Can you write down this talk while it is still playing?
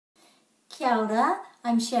Kia ora,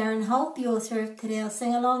 I'm Sharon Holt, the author of the Reo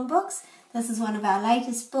Singalong books. This is one of our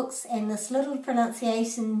latest books, and this little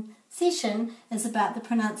pronunciation session is about the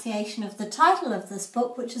pronunciation of the title of this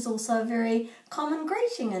book, which is also a very common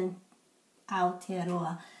greeting in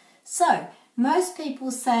Aotearoa. So, most people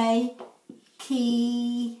say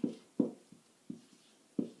ki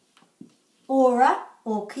ora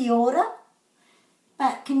or ki ora,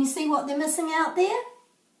 but can you see what they're missing out there?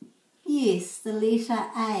 Yes, the letter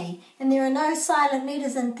A. And there are no silent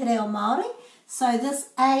letters in Te Reo Māori, so this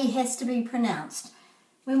A has to be pronounced.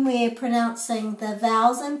 When we're pronouncing the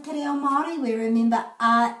vowels in Te Reo Māori, we remember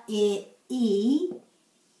A, E, I,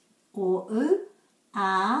 or U,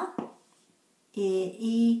 A,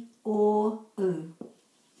 E, I, or U.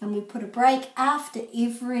 And we put a break after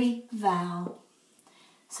every vowel.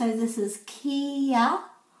 So this is kia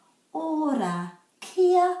ora,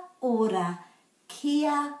 kia ora,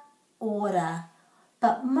 kia ora.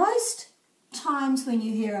 But most times when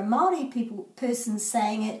you hear a Māori person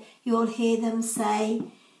saying it, you'll hear them say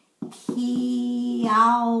kia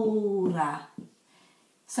ora.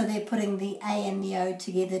 So they're putting the A and the O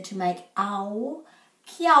together to make ao.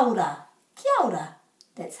 Kia ora, kia ora.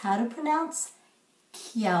 That's how to pronounce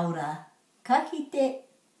kia ora. Ka kite.